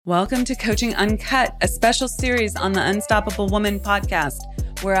Welcome to Coaching Uncut, a special series on the Unstoppable Woman podcast,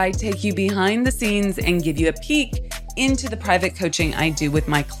 where I take you behind the scenes and give you a peek into the private coaching I do with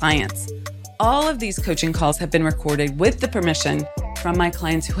my clients. All of these coaching calls have been recorded with the permission from my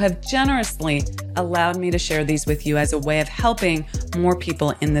clients who have generously allowed me to share these with you as a way of helping more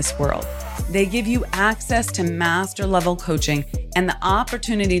people in this world. They give you access to master level coaching and the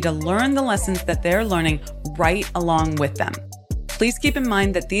opportunity to learn the lessons that they're learning right along with them. Please keep in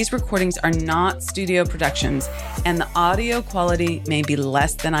mind that these recordings are not studio productions and the audio quality may be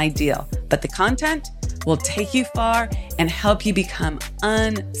less than ideal, but the content will take you far and help you become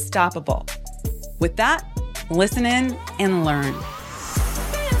unstoppable. With that, listen in and learn.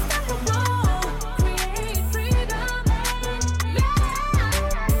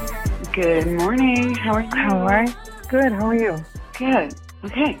 Good morning. How are you? Good. How are you? Good.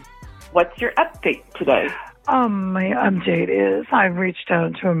 Okay. What's your update today? My update is I've reached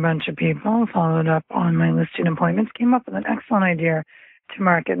out to a bunch of people, followed up on my listing appointments, came up with an excellent idea to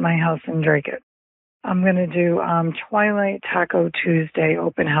market my house in Drake. I'm going to do Twilight Taco Tuesday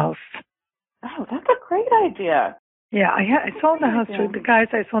open house. Oh, that's a great idea. Yeah, I sold the house to the guys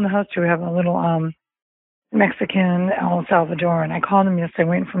I sold the house to have a little Mexican El Salvadoran. I called him yesterday,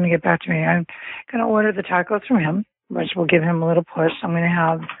 waiting for him to get back to me. I'm going to order the tacos from him, which will give him a little push. I'm going to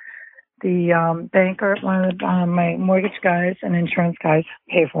have the banker, one of my mortgage guys and insurance guys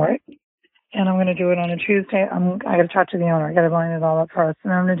pay for it. And I'm going to do it on a Tuesday. I got to talk to the owner. I got to line it all up first.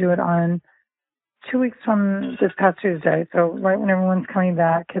 And I'm going to do it on 2 weeks from this past Tuesday. So right when everyone's coming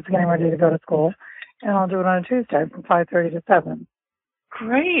back, kids are getting ready to go to school. And I'll do it on a Tuesday from 5:30 to 7.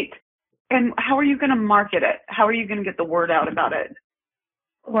 Great. And how are you going to market it? How are you going to get the word out about it?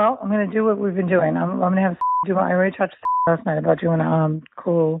 Well, I'm going to do what we've been doing. I'm going to have I already talked to last night about doing a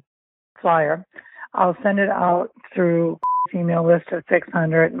cool flyer. I'll send it out through email list of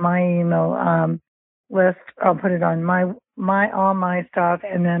 600. My email list, I'll put it on all my stuff,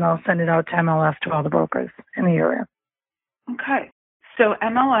 and then I'll send it out to MLS to all the brokers in the area. Okay. So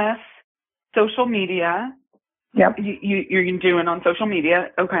MLS, social media. Yep. You're going to do it on social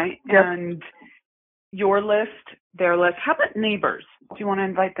media. Okay. Yep. And your list, their list. How about neighbors? Do you want to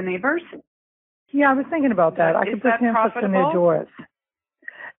invite the neighbors? Yeah, I was thinking about that. I could put pamphlets in their doors.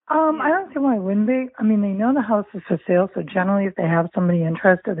 I don't see why it wouldn't be. I mean, they know the house is for sale, so generally if they have somebody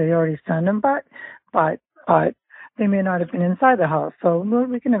interested, they already send them, but they may not have been inside the house, so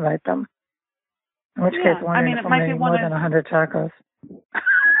we can invite them. In which case, wondering if I'm getting more than 100 tacos.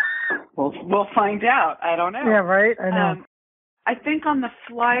 We'll find out. I don't know. Yeah, right? I know. I think on the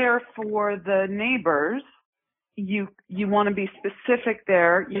flyer for the neighbors, you want to be specific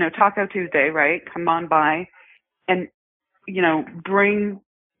there, Taco Tuesday, right? Come on by and, bring.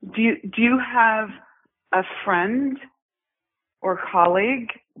 Do you have a friend or colleague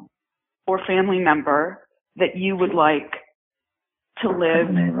or family member that you would like to live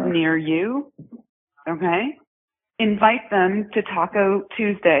near you? Okay. Invite them to Taco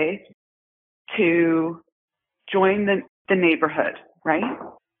Tuesday to join the neighborhood, right?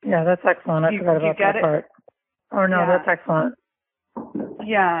 Yeah, that's excellent. I forgot about that part. Oh, no, yeah. That's excellent.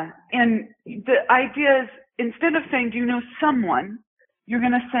 Yeah. And the idea is, instead of saying, do you know someone, you're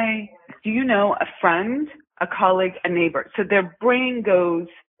going to say, do you know a friend, a colleague, a neighbor? So their brain goes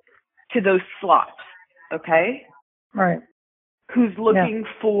to those slots, okay? Right. Who's looking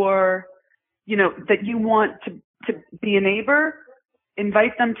for, that you want to be a neighbor,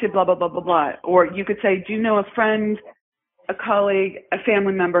 invite them to blah, blah, blah, blah, blah. Or you could say, do you know a friend, a colleague, a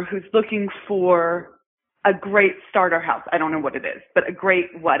family member who's looking for a great starter house? I don't know what it is, but a great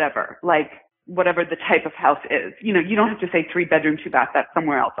whatever, like whatever the type of house is. You don't have to say 3-bedroom, 2-bath. That's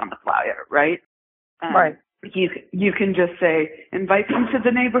somewhere else on the flyer, right? Right. You can just say, invite them to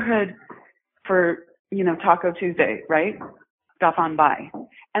the neighborhood for, Taco Tuesday, right? Stop on by.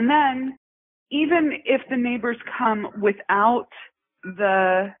 And then even if the neighbors come without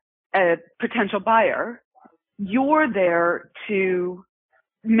the potential buyer, you're there to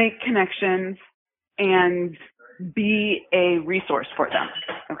make connections and be a resource for them,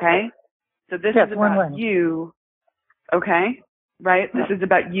 okay? So this is about you, okay? Right? This is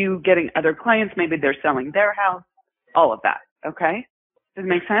about you getting other clients. Maybe they're selling their house, all of that, okay? Does it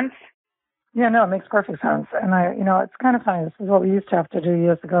make sense? Yeah, no, it makes perfect sense. And it's kind of funny. This is what we used to have to do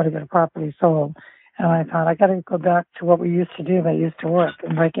years ago to get a property sold. And I thought, I got to go back to what we used to do that used to work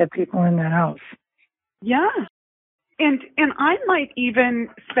and get people in that house. Yeah. And I might even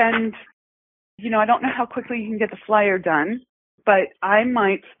spend, I don't know how quickly you can get the flyer done, but I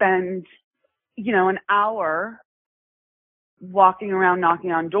might spend, an hour walking around,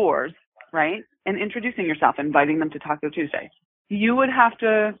 knocking on doors, right? And introducing yourself, inviting them to Taco Tuesday. you would have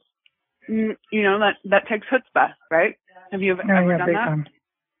to, that takes chutzpah, right? Have you ever done big that? Time.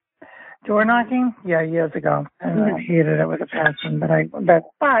 Door knocking? Yeah, years ago. And I hated it with a passion, but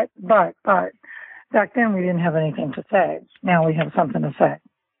back then we didn't have anything to say. Now we have something to say.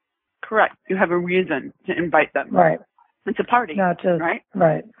 Correct. You have a reason to invite them. Right. It's a party. Not just, right?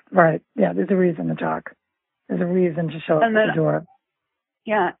 Right. Yeah, there's a reason to talk. There's a reason to show up at the door.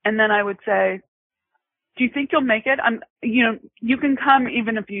 Yeah, and then I would say, do you think you'll make it? You can come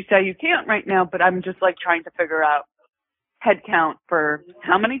even if you say you can't right now, but I'm just like trying to figure out head count for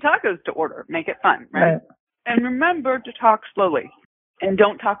how many tacos to order. Make it fun, right? And remember to talk slowly and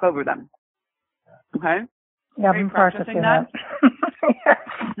don't talk over them. Okay? Yeah, I've been practicing that.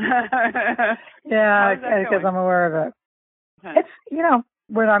 Yeah, because I'm aware of it. Okay. It's,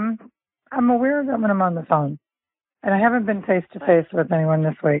 when I'm aware of it when I'm on the phone. And I haven't been face to face with anyone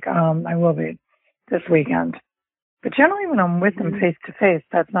this week. I will be this weekend. But generally when I'm with them face to face,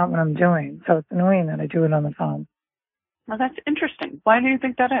 that's not what I'm doing. So it's annoying that I do it on the phone. Well, that's interesting. Why do you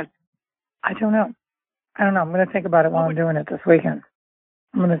think that is? I don't know. I'm going to think about it while I'm doing it this weekend.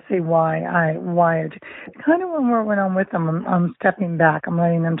 I'm going to see why I do. Kind of when I'm with them, I'm stepping back. I'm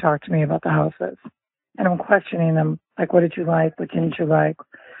letting them talk to me about the houses. And I'm questioning them, like, what did you like? What didn't you like?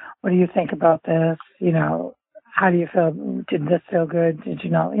 What do you think about this? How do you feel? Did this feel good? Did you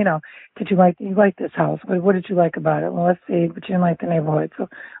not? Did you like this house? What did you like about it? Well, let's see. But you didn't like the neighborhood. So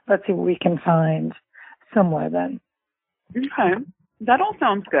let's see what we can find somewhere then. Okay. That all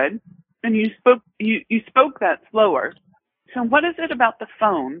sounds good. And you spoke that slower. So what is it about the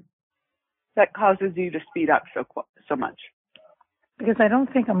phone that causes you to speed up so much? Because I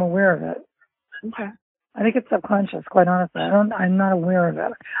don't think I'm aware of it. Okay. I think it's subconscious, quite honestly. I'm not aware of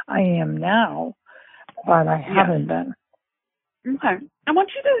it. I am now, but I haven't been. Okay. I want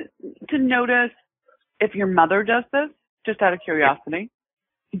you to notice if your mother does this, just out of curiosity.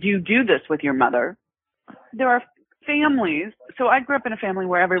 Do you do this with your mother? There are families. So I grew up in a family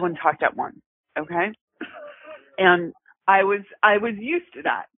where everyone talked at once. Okay. And I was used to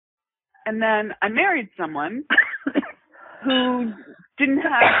that. And then I married someone who didn't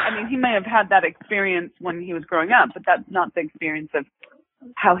have, he may have had that experience when he was growing up, but that's not the experience of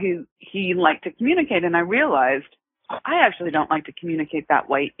how he liked to communicate. And I realized I actually don't like to communicate that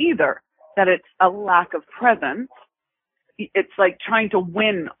way either, that it's a lack of presence. It's like trying to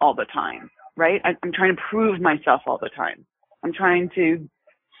win all the time, right? I'm trying to prove myself all the time. I'm trying to,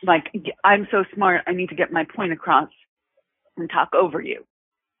 I'm so smart, I need to get my point across and talk over you,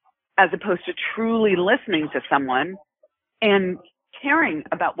 as opposed to truly listening to someone and caring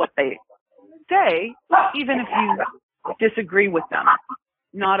about what they say, even if you disagree with them,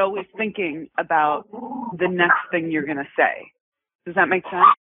 not always thinking about the next thing you're going to say. Does that make sense?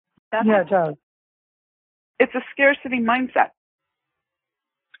 Yeah, it does. It's a scarcity mindset.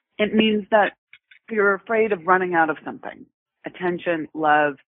 It means that you're afraid of running out of something. Attention,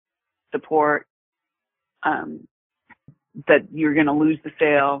 love, support, that you're going to lose the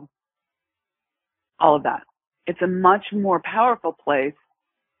sale, all of that. It's a much more powerful place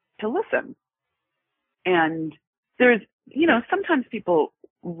to listen. And there's, sometimes people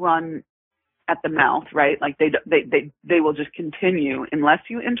run at the mouth, right? Like they will just continue unless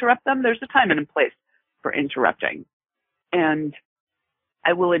you interrupt them. There's a time and a place for interrupting. And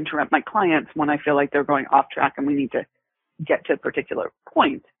I will interrupt my clients when I feel like they're going off track and we need to get to a particular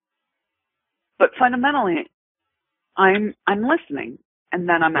point. But fundamentally, I'm listening and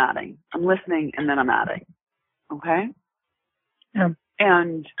then I'm adding. I'm listening and then I'm adding. Okay? Yeah.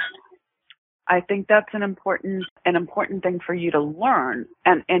 And I think that's an important thing for you to learn.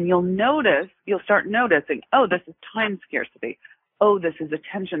 And you'll start noticing, oh, this is time scarcity. Oh, this is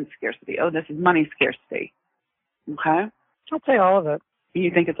attention scarcity. Oh, this is money scarcity. Okay? I'd say all of it. You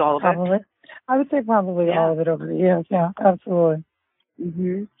think it's all of it? I would say probably all of it over the years. Yeah, absolutely.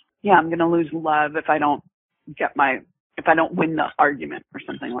 Mm-hmm. Yeah, I'm going to lose love if I don't win the argument or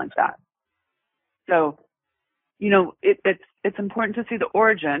something like that. So, it's important to see the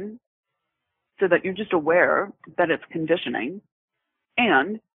origin so that you're just aware that it's conditioning,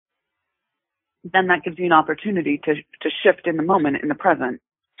 and then that gives you an opportunity to shift in the moment, in the present.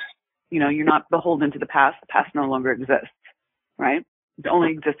 You're not beholden to the past. The past no longer exists, right? It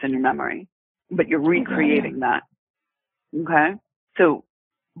only exists in your memory, but you're recreating that. Okay? So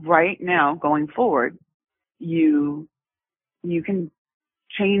right now, going forward, you can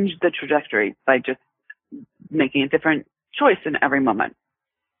change the trajectory by just making a different choice in every moment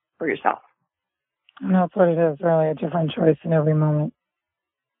for yourself. And that's what it is, really, a different choice in every moment.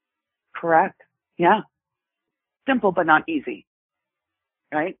 Correct. Yeah. Simple but not easy,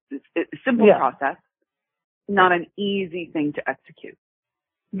 right? It's a simple process, not an easy thing to execute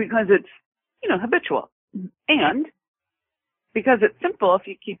because it's, habitual. And because it's simple, if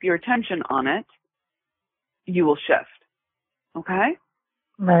you keep your attention on it, you will shift. Okay?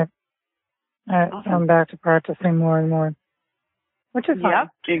 Right. Awesome. So I'm back to practicing more and more, which is fine. Yep,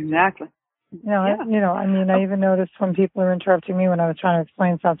 exactly. I even noticed when people were interrupting me when I was trying to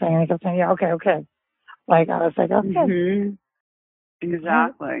explain something, and I kept saying, yeah, okay. Like, I was like, okay. Mm-hmm.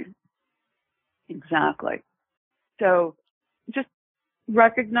 Exactly. So just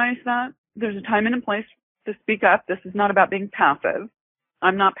recognize that there's a time and a place to speak up. This is not about being passive.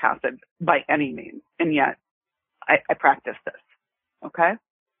 I'm not passive by any means, and yet I practice this. Okay?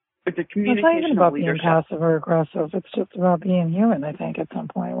 It's a communication It's not even about leadership. being passive or aggressive. It's just about being human, I think, at some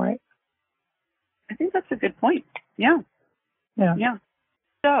point, right? I think that's a good point. Yeah. Yeah.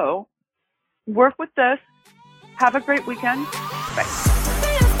 So work with this. Have a great weekend. Bye.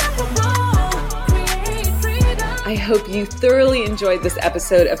 I hope you thoroughly enjoyed this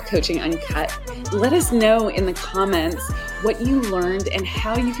episode of Coaching Uncut. Let us know in the comments what you learned and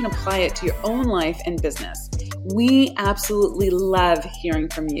how you can apply it to your own life and business. We absolutely love hearing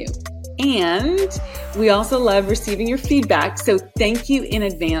from you. And we also love receiving your feedback. So thank you in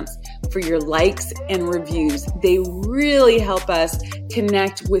advance for your likes and reviews. They really help us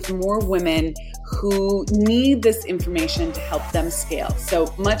connect with more women who need this information to help them scale.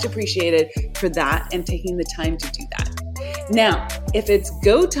 So much appreciated for that and taking the time to do that. Now, if it's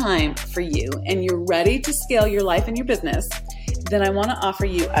go time for you and you're ready to scale your life and your business, then I want to offer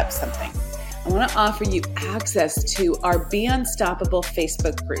you up something. I want to offer you access to our Be Unstoppable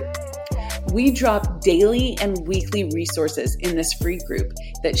Facebook group. We drop daily and weekly resources in this free group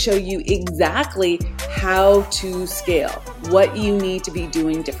that show you exactly how to scale, what you need to be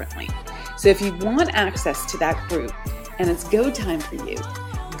doing differently. So if you want access to that group and it's go time for you,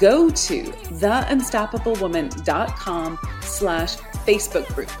 go to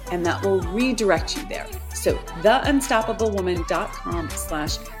theunstoppablewoman.com/Facebook group, and that will redirect you there. So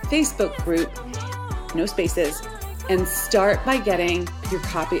theunstoppablewoman.com/Facebook group, no spaces, and start by getting your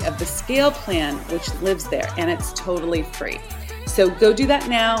copy of the Scale Plan, which lives there, and it's totally free. So go do that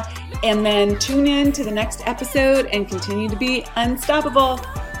now, and then tune in to the next episode and continue to be unstoppable.